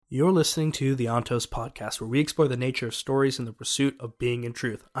You're listening to the Ontos Podcast, where we explore the nature of stories in the pursuit of being in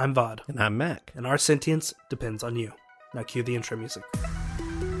truth. I'm Vaud. And I'm Maq. And our sentience depends on you. Now cue the intro music.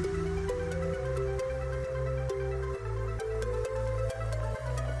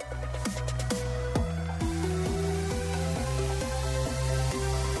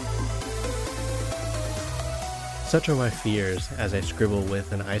 Such are my fears as I scribble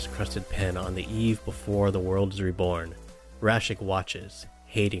with an ice-crusted pen on the eve before the world is reborn. Rashik watches,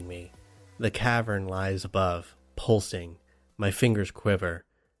 hating me. The cavern lies above, pulsing. My fingers quiver,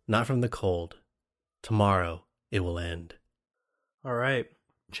 not from the cold. Tomorrow it will end. All right,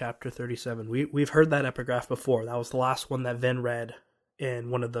 chapter 37. We've heard that epigraph before. That was the last one that Vin read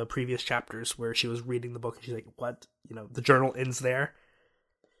in one of the previous chapters where she was reading the book and she's like, what? You know, the journal ends there?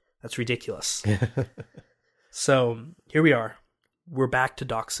 That's ridiculous. So here we are. We're back to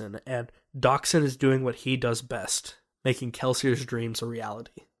Dockson, and Dockson is doing what he does best, making Kelsier's dreams a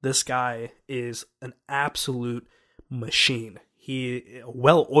reality. This guy is an absolute machine. A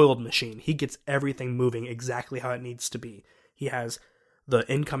well-oiled machine. He gets everything moving exactly how it needs to be. He has the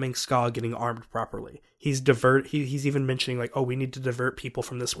incoming ska getting armed properly. He's even mentioning like, oh, we need to divert people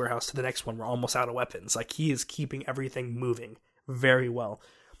from this warehouse to the next one. We're almost out of weapons. Like, he is keeping everything moving very well.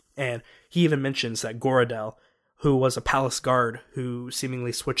 And he even mentions that Goradel, who was a palace guard who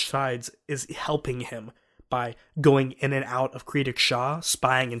seemingly switched sides, is helping him by going in and out of Creedic Shah,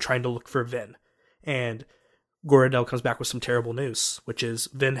 spying and trying to look for Vin. And Goradel comes back with some terrible news, which is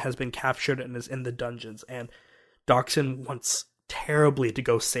Vin has been captured and is in the dungeons. And Dockson wants terribly to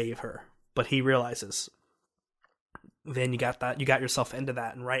go save her, but he realizes, Vin, you got yourself into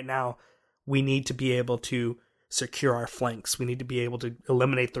that. And right now, we need to be able to secure our flanks. We need to be able to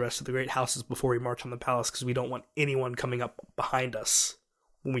eliminate the rest of the great houses before we march on the palace, because we don't want anyone coming up behind us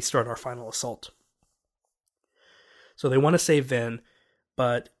when we start our final assault. So they want to save Vin,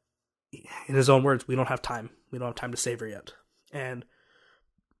 but in his own words, we don't have time. We don't have time to save her yet. And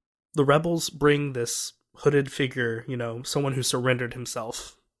the rebels bring this hooded figure, someone who surrendered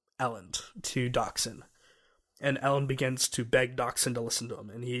himself, Elend, to Dockson. And Elend begins to beg Dockson to listen to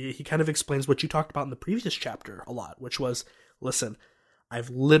him. And he kind of explains what you talked about in the previous chapter a lot, which was, listen, I've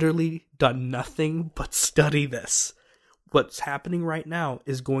literally done nothing but study this. What's happening right now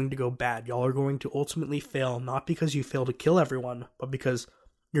is going to go bad. Y'all are going to ultimately fail, not because you fail to kill everyone, but because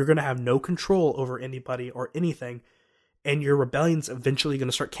you're going to have no control over anybody or anything, and your rebellion's eventually going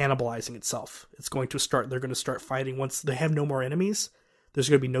to start cannibalizing itself. They're going to start fighting once they have no more enemies. There's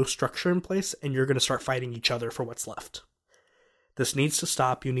going to be no structure in place, and you're going to start fighting each other for what's left. This needs to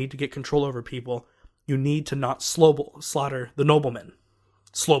stop. You need to get control over people. You need to not slaughter the noblemen.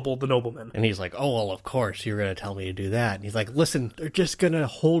 Slobel the nobleman. And he's like, oh, well, of course, you're going to tell me to do that. And he's like, listen, they're just going to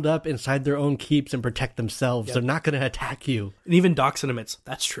hold up inside their own keeps and protect themselves. Yep. They're not going to attack you. And even Dockson admits,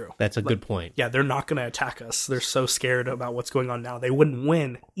 that's true. That's a good point. Yeah, they're not going to attack us. They're so scared about what's going on now. They wouldn't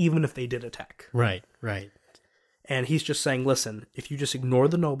win, even if they did attack. Right. And he's just saying, listen, if you just ignore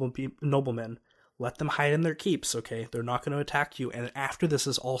the noblemen, let them hide in their keeps, okay? They're not going to attack you. And after this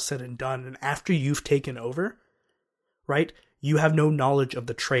is all said and done, and after you've taken over, right, you have no knowledge of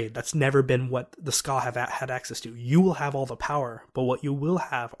the trade. That's never been what the Ska have had access to. You will have all the power, but what you will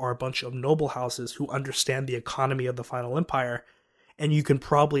have are a bunch of noble houses who understand the economy of the Final Empire, and you can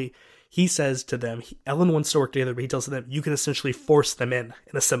probably, he says to them, Elend wants to work together, but he tells them, you can essentially force them in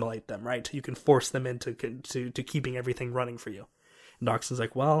and assimilate them, right? You can force them into to keeping everything running for you. And Dockson's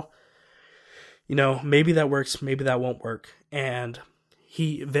like, well, maybe that works, maybe that won't work. And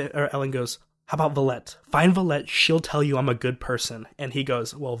Elend goes, how about Valette? Find Valette, she'll tell you I'm a good person. And he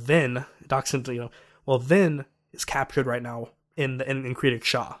goes, well, Vin, Dockson, Vin is captured right now in Creedic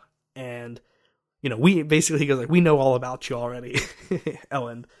Shah. And, he goes like, we know all about you already,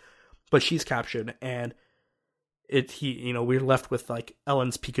 Elend. But she's captured, and we're left with like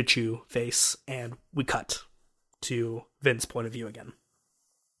Elend's Pikachu face, and we cut to Vin's point of view again.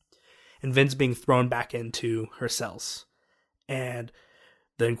 And Vin's being thrown back into her cells. And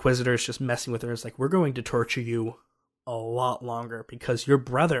the Inquisitor is just messing with her. It's like, we're going to torture you a lot longer because your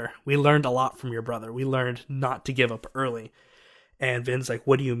brother, we learned a lot from your brother. We learned not to give up early. And Vin's like,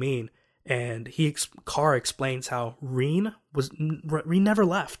 what do you mean? And Carr explains how Reen never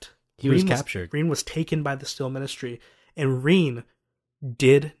left. He was captured. Reen was taken by the Still Ministry, and Reen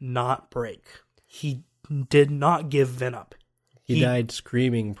did not break. He did not give Vin up. He died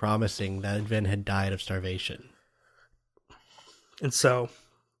screaming, promising that Vin had died of starvation. And so,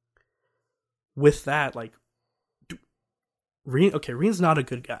 with that, Reen's not a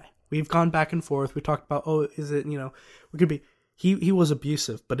good guy. We've gone back and forth. We talked about, he was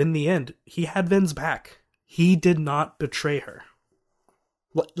abusive, but in the end, he had Vin's back. He did not betray her.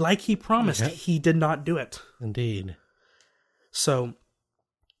 Like he promised, he did not do it. Indeed. So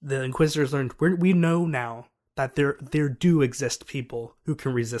the Inquisitors learned, we know now that there do exist people who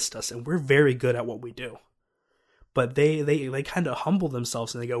can resist us, and we're very good at what we do. But they kind of humble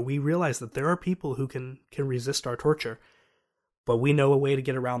themselves and they go, we realize that there are people who can resist our torture, but we know a way to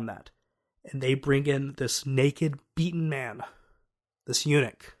get around that. And they bring in this naked, beaten man, this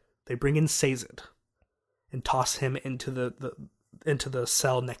eunuch. They bring in Sazed and toss him into the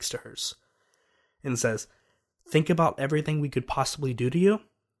cell next to hers, and says, think about everything we could possibly do to you.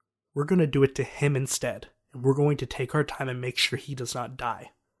 We're going to do it to him instead, and we're going to take our time and make sure he does not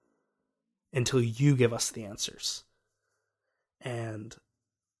die until you give us the answers. And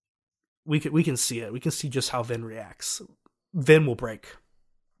we can see it. We can see just how Vin reacts. Vin will break.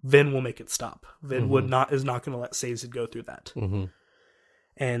 Vin will make it stop. Vin is not going to let Sazed go through that. Mm-hmm.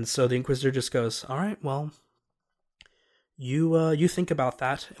 And so the Inquisitor just goes, all right, well, you think about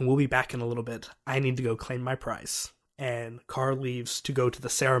that, and we'll be back in a little bit. I need to go claim my prize. And Carr leaves to go to the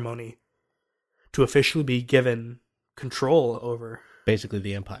ceremony to officially be given control over... basically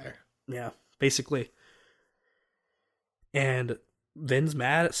the Empire. Yeah, basically. And Vin's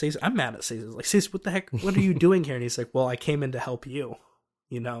mad at Sazed. I'm mad at Sazed. Like, Sazed, what the heck? What are you doing here? And he's like, well, I came in to help you.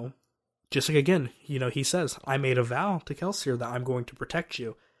 Just like, again, he says, I made a vow to Kelsier that I'm going to protect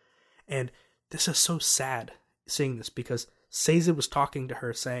you. And this is so sad seeing this, because Sazed was talking to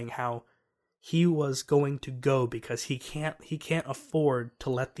her saying how he was going to go because he can't afford to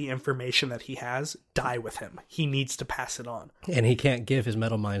let the information that he has die with him. He needs to pass it on. And he can't give his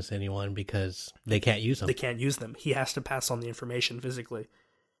metal mines to anyone because they can't use them. They can't use them. He has to pass on the information physically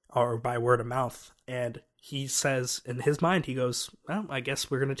or by word of mouth. And he says, in his mind, he goes, well, I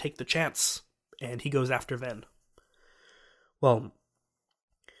guess we're going to take the chance. And he goes after Vin. Well,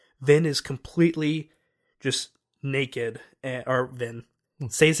 Vin is completely just naked,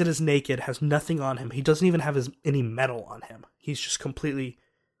 Sazed is naked, has nothing on him. He doesn't even have any metal on him. He's just completely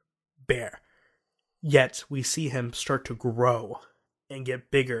bare. Yet, we see him start to grow and get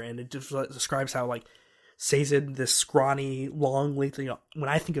bigger. And it just describes how, like, Sazed, this scrawny, long, lengthy... when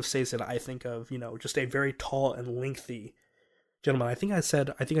I think of Sazed, I think of, just a very tall and lengthy gentleman. I think I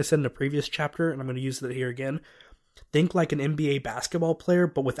said in a previous chapter, and I'm going to use it here again, think like an NBA basketball player,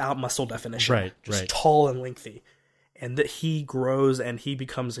 but without muscle definition. Right, just tall and lengthy. And that he grows and he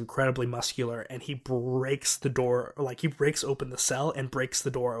becomes incredibly muscular, and he breaks the door, like he breaks open the cell and breaks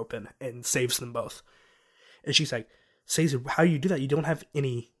the door open and saves them both. And she's like, Sazed, how do you do that? You don't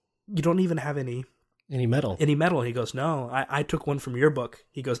even have any metal. Any metal. And he goes, no, I took one from your book.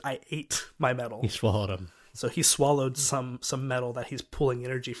 He goes, I ate my metal. He swallowed him. So he swallowed some metal that he's pulling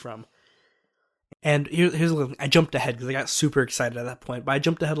energy from. And here's a little, I jumped ahead because I got super excited at that point, but I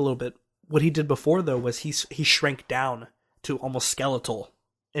jumped ahead a little bit. What he did before, though, was he shrank down to almost skeletal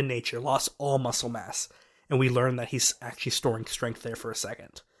in nature, lost all muscle mass. And we learn that he's actually storing strength there for a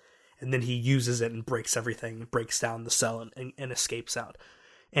second. And then he uses it and breaks everything, breaks down the cell and escapes out.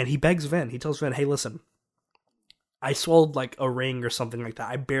 And he begs Vin, he tells Vin, hey, listen, I swallowed like a ring or something like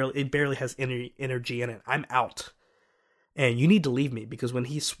that. It barely has any energy in it. I'm out. And you need to leave me, because when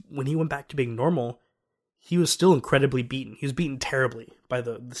he went back to being normal, he was still incredibly beaten. He was beaten terribly by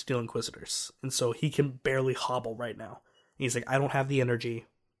the Steel Inquisitors. And so he can barely hobble right now. And he's like, I don't have the energy.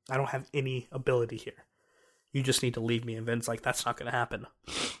 I don't have any ability here. You just need to leave me. And Vin's like, that's not going to happen.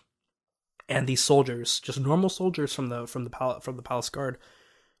 And these soldiers, just normal soldiers from the palace guard,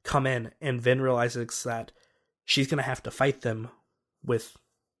 come in, and Vin realizes that she's going to have to fight them with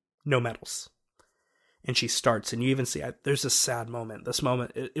no medals. And she starts, and you even see, there's this sad moment. This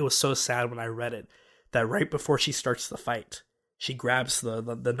moment, it was so sad when I read it, that right before she starts the fight, she grabs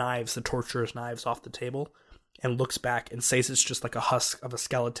the knives, the torturer's knives off the table, and looks back and says it's just like a husk of a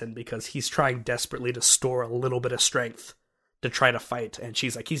skeleton, because he's trying desperately to store a little bit of strength to try to fight. And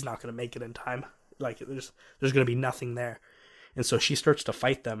she's like, he's not going to make it in time. Like, there's going to be nothing there. And so she starts to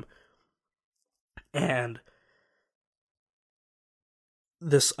fight them. And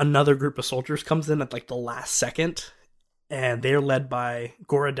another group of soldiers comes in at like the last second, and they're led by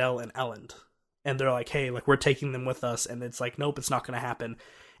Goradel and Elend. And they're like, hey, like, we're taking them with us. And it's like, nope, it's not going to happen.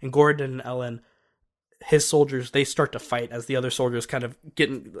 And Goradel and Elend, his soldiers, they start to fight as the other soldiers kind of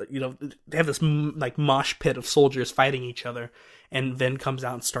getting, they have this like mosh pit of soldiers fighting each other. And Vin comes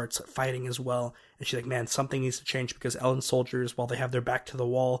out and starts fighting as well. And she's like, man, something needs to change, because Elend's soldiers, while they have their back to the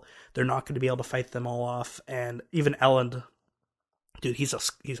wall, they're not going to be able to fight them all off. And even Elend, dude, he's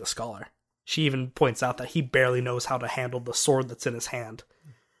a scholar. She even points out that he barely knows how to handle the sword that's in his hand.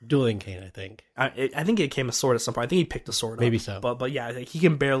 Dueling cane, I think. I think it came a sword at some point. I think he picked a sword up. Maybe so. But yeah, he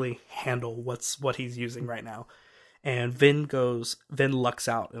can barely handle what he's using right now. And Vin lucks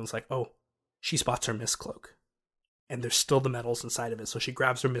out and is like, oh, she spots her mist cloak. And there's still the metals inside of it. So she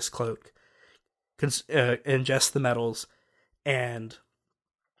grabs her mist cloak, ingests the metals, and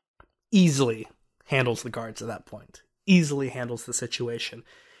easily handles the guards at that point. Easily handles the situation.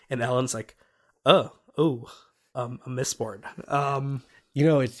 And Ellen's like, a Mistborn.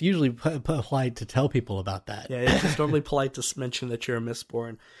 It's usually polite to tell people about that. Yeah, it's just normally polite to mention that you're a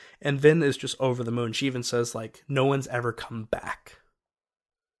Mistborn. And Vin is just over the moon. She even says, like, no one's ever come back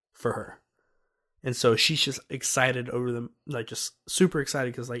for her. And so she's just excited over them, like, just super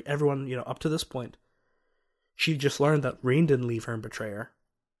excited because, like, everyone, up to this point, she just learned that Reen didn't leave her and betray her.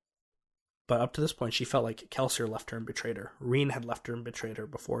 But up to this point, she felt like Kelsier left her and betrayed her. Reen had left her and betrayed her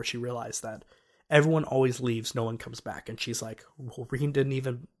before she realized that everyone always leaves, no one comes back. And she's like, well, Reen didn't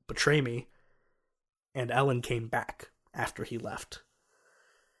even betray me. And Ellen came back after he left.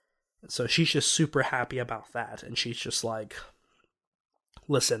 So she's just super happy about that. And she's just like,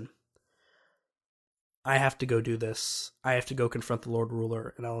 listen, I have to go do this. I have to go confront the Lord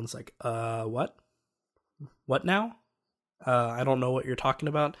Ruler. And Ellen's like, what? What now? I don't know what you're talking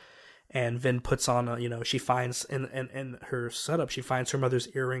about. And Vin puts on, she finds in her setup, she finds her mother's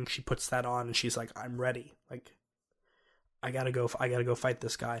earring. She puts that on and she's like, I'm ready. Like, I gotta go fight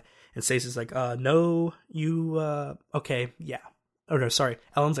this guy. And Stacey's like, no, you, okay, yeah. Oh no, sorry.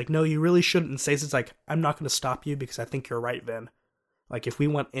 Ellen's like, no, you really shouldn't. And Stacey's like, I'm not going to stop you because I think you're right, Vin. Like, if we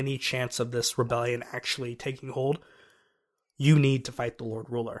want any chance of this rebellion actually taking hold, you need to fight the Lord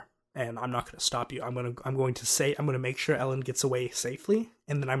Ruler. And I'm not going to stop you. I'm going to make sure Ellen gets away safely,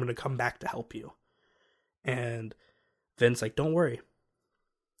 and then I'm going to come back to help you. And Vin's like, don't worry.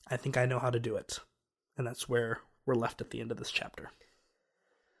 I think I know how to do it. And that's where we're left at the end of this chapter.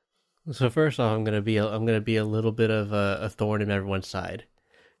 So first off, I'm going to be a little bit of a thorn in everyone's side.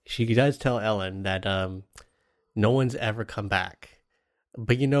 She does tell Ellen that no one's ever come back.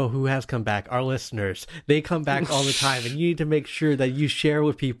 But you know who has come back? Our listeners. They come back all the time, and you need to make sure that you share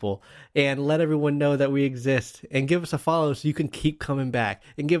with people and let everyone know that we exist, and give us a follow so you can keep coming back,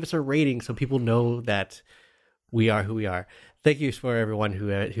 and give us a rating so people know that we are who we are. Thank you for everyone who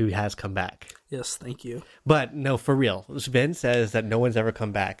has come back. Yes, thank you. But no, for real. Ben says that no one's ever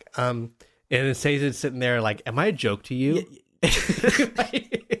come back. And then Sazed's sitting there like, am I a joke to you? Yeah.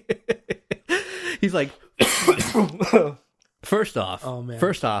 He's like... First off,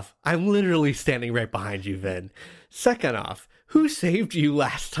 I'm literally standing right behind you, Vin. Second off, who saved you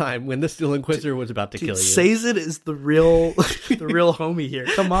last time when the Steel Inquisitor was about to kill you? Sazed is the real homie here.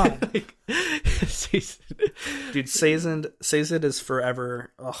 Come on. Dude, Sazed is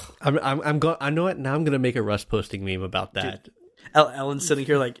forever. Ugh. I know it now. I'm gonna make a Rust posting meme about that. Dude, Ellen's sitting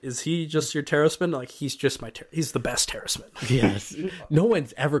here like, is he just your terraceman? Like, he's just he's the best terraceman. Yes. No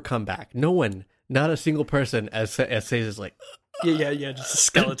one's ever come back. No one. Not a single person, as Sazed's like... Yeah, just a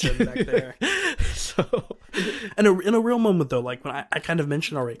skeleton back there. So, in a real moment, though, like, when I kind of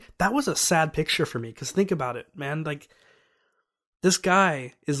mentioned already, that was a sad picture for me, because think about it, man, like, this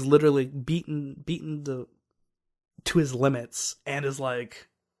guy is literally beaten to his limits, and is, like,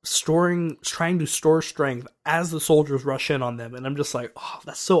 trying to store strength as the soldiers rush in on them, and I'm just like, oh,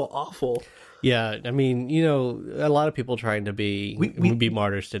 that's so awful. Yeah, I mean, a lot of people trying to be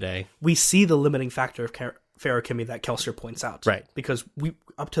martyrs today. We see the limiting factor of Ferrokimi that Kelsier points out. Right. Because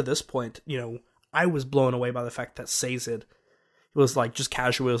up to this point, I was blown away by the fact that Sazed was like, just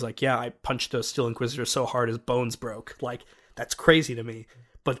casual. It was like, yeah, I punched the Steel Inquisitor so hard his bones broke. Like, that's crazy to me.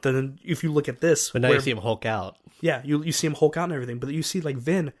 But then if you look at this... But now you see him Hulk out. Yeah, you see him Hulk out and everything. But you see, like,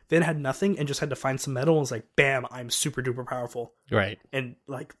 Vin had nothing and just had to find some metal and was like, bam, I'm super duper powerful. Right. And,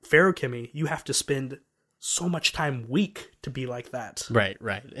 like, Ferrokimi, you have to spend so much time weak to be like that. Right.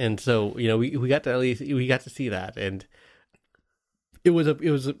 And so, we got to see that. And it was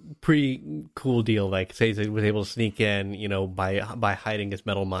a pretty cool deal. Like, Sazed was able to sneak in, by hiding his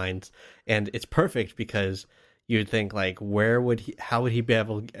metal mines. And it's perfect because... You'd think, like, how would he be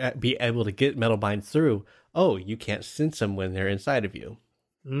able to get metal mines through? Oh, you can't sense them when they're inside of you.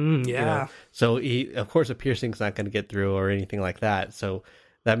 Yeah. So of course, a piercing's not going to get through or anything like that. So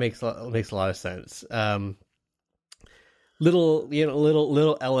that makes a lot of sense.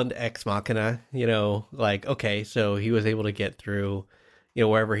 Little Ellen ex machina. Like, okay, so he was able to get through,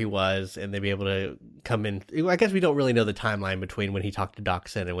 wherever he was, and they'd be able to come in. I guess we don't really know the timeline between when he talked to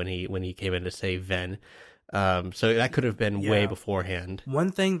Dockson and when he came in to save Ven. So that could have been way beforehand. One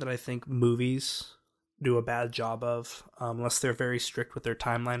thing that I think movies do a bad job of, unless they're very strict with their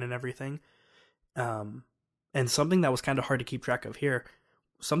timeline and everything, and something that was kind of hard to keep track of here,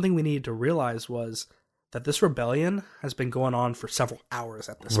 something we needed to realize was that this rebellion has been going on for several hours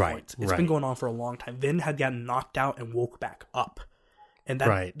at this point. It's been going on for a long time. Vin had gotten knocked out and woke back up. And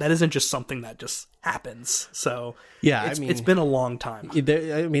that isn't just something that just happens. So yeah, it's been a long time.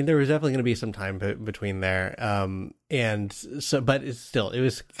 There was definitely going to be some time between there. And so, but it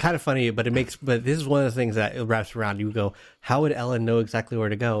was kind of funny, but but this is one of the things that it wraps around. You go, how would Ellen know exactly where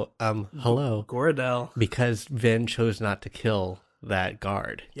to go? Hello. Goradel. Because Vin chose not to kill that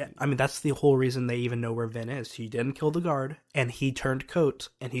guard. Yeah, I mean, that's the whole reason they even know where Vin is. He didn't kill the guard, and he turned coat,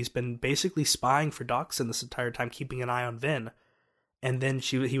 and he's been basically spying for Doxson this entire time, keeping an eye on Vin. And then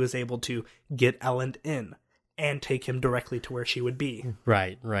he was able to get Ellen in and take him directly to where she would be.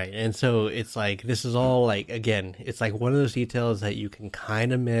 Right. And so it's like, this is all like, again, it's like one of those details that you can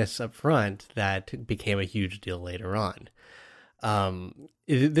kind of miss up front that became a huge deal later on.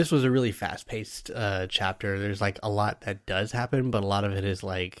 This was a really fast-paced chapter. There's like a lot that does happen, but a lot of it is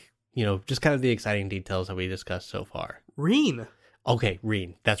like, just kind of the exciting details that we discussed so far. Reen. Okay,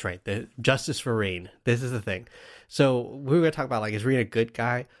 Reen. That's right. The justice for Reen. This is the thing. So we were going to talk about, like, is Reen a good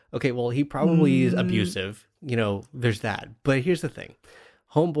guy? Okay, well, he probably is abusive. There's that. But here's the thing.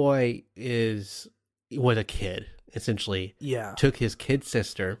 Homeboy was a kid, essentially. Yeah. Took his kid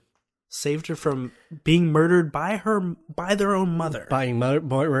sister. Saved her from being murdered by their own mother.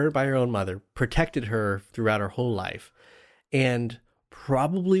 Murdered by her own mother. Protected her throughout her whole life. And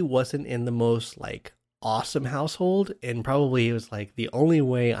probably wasn't in the most, like, awesome household, and probably it was like, the only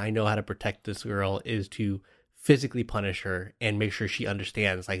way I know how to protect this girl is to physically punish her and make sure she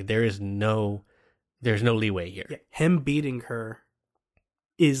understands, like, there's no leeway here. Yeah, him beating her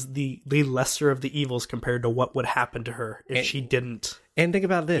is the lesser of the evils compared to what would happen to her if she didn't. And think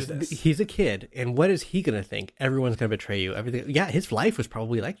about this. He's a kid, and what is he going to think? Everyone's going to betray you. Everything. Yeah, his life was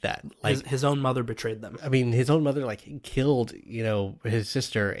probably like that. Like, his own mother betrayed them. I mean, his own mother, like, killed, his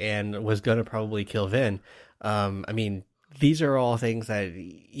sister and was going to probably kill Vin. I mean, these are all things that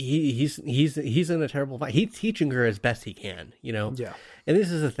he's in a terrible fight. He's teaching her as best he can, Yeah. And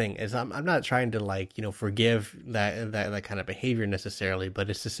this is the thing, is I'm not trying to, like, forgive that kind of behavior necessarily, but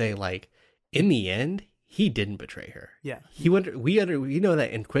it's to say, like, in the end, he didn't betray her. Yeah. We know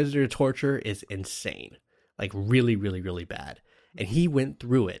that Inquisitor torture is insane. Like, really, really, really bad. And he went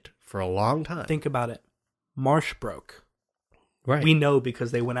through it for a long time. Think about it. Marsh broke. Right. We know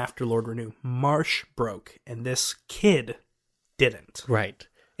because they went after Lord Renew. Marsh broke, and this kid didn't. Right.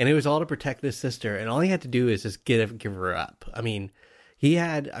 And it was all to protect this sister, and all he had to do is just give her up. I mean,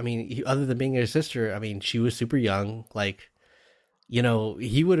 other than being his sister, I mean, she was super young. Like,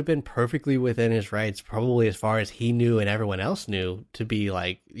 he would have been perfectly within his rights, probably as far as he knew and everyone else knew, to be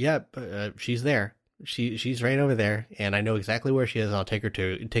like, she's there. She's right over there, and I know exactly where she is. I'll take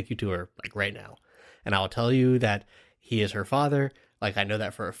you to her, like, right now. And I'll tell you that he is her father. Like, I know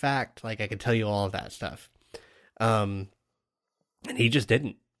that for a fact. Like, I can tell you all of that stuff. And he just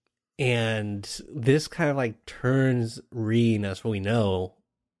didn't. And this kind of, like, turns Reen, as we know,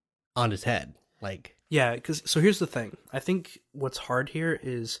 on his head. Like, yeah, so here's the thing. I think what's hard here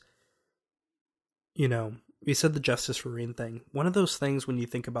is, we said the justice for Reen thing. One of those things when you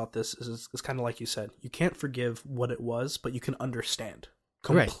think about this is kind of like you said. You can't forgive what it was, but you can understand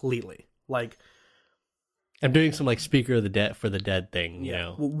completely. Right. Like, I'm doing some, like, speaker of the dead for the dead thing,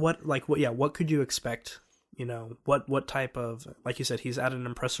 What could you expect? What type of, like you said, he's at an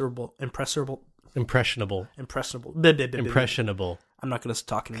impressionable. Impressionable. I'm not going to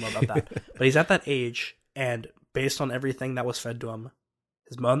talk anymore about that. But he's at that age, and based on everything that was fed to him,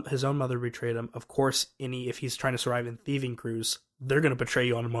 his own mother betrayed him. Of course, if he's trying to survive in thieving crews, they're going to betray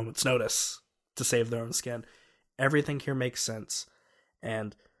you on a moment's notice to save their own skin. Everything here makes sense,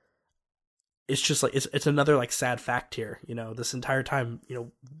 and it's just like it's another, like, sad fact here. This entire time,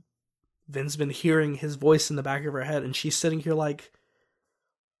 Vin's been hearing his voice in the back of her head, and she's sitting here like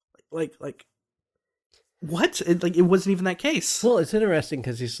what? It wasn't even that case. Well, it's interesting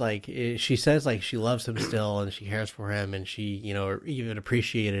because he's like, she says, like, she loves him still and she cares for him, and she, even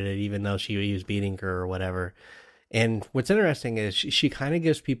appreciated it, even though he was beating her or whatever. And what's interesting is she kind of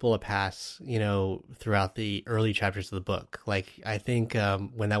gives people a pass, throughout the early chapters of the book. Like, I think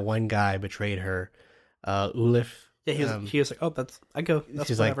when that one guy betrayed her, Ulif. Yeah, he was like, oh, that's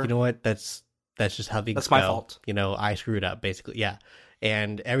she's whatever. Like, you know what? That's just how things go. That's my fault. I screwed up, basically. Yeah.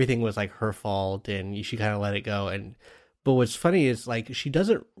 And everything was, like, her fault, and she kind of let it go. But what's funny is, like, she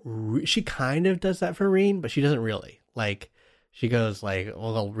kind of does that for Reen, but she doesn't really. Like, she goes, like,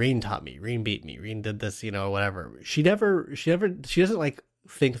 well, Reen taught me, Reen beat me, Reen did this, whatever. She doesn't, like,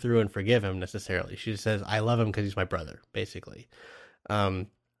 think through and forgive him necessarily. She just says, I love him because he's my brother, basically.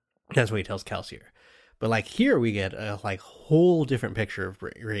 That's what he tells Kelsier. But like here we get a like whole different picture of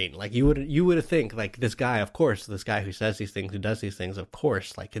Green. Like you would think like this guy, of course, this guy who says these things, who does these things, of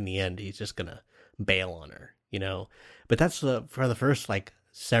course, like in the end, he's just gonna bail on her, you know. But that's for the first like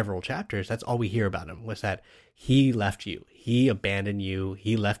several chapters. That's all we hear about him, was that he left you, he abandoned you,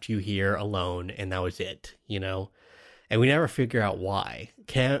 he left you here alone, and that was it, you know. And we never figure out why.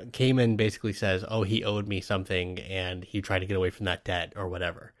 Kamen basically says, "Oh, he owed me something, and he tried to get away from that debt or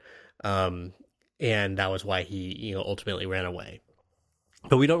whatever." And that was why he, you know, ultimately ran away.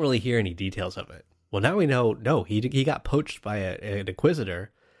 But we don't really hear any details of it. Well, now we know, no, he got poached by an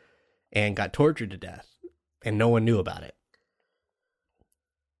inquisitor and got tortured to death, and no one knew about it.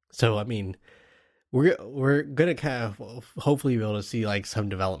 So, I mean, we're gonna kind of hopefully be able to see like some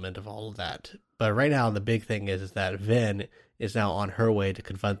development of all of that. But right now, the big thing is that Ven is now on her way to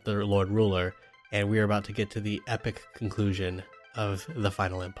confront the Lord Ruler, and we are about to get to the epic conclusion of the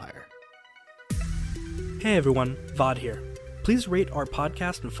Final Empire. Hey everyone, Vaud here. Please rate our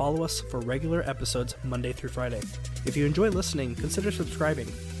podcast and follow us for regular episodes Monday through Friday. If you enjoy listening, consider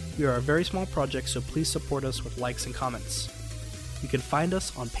subscribing. We are a very small project, so please support us with likes and comments. You can find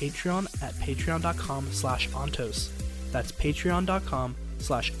us on Patreon at patreon.com/ontos. That's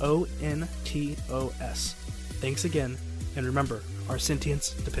patreon.com/ONTOS. Thanks again, and remember, our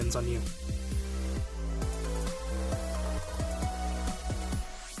sentience depends on you.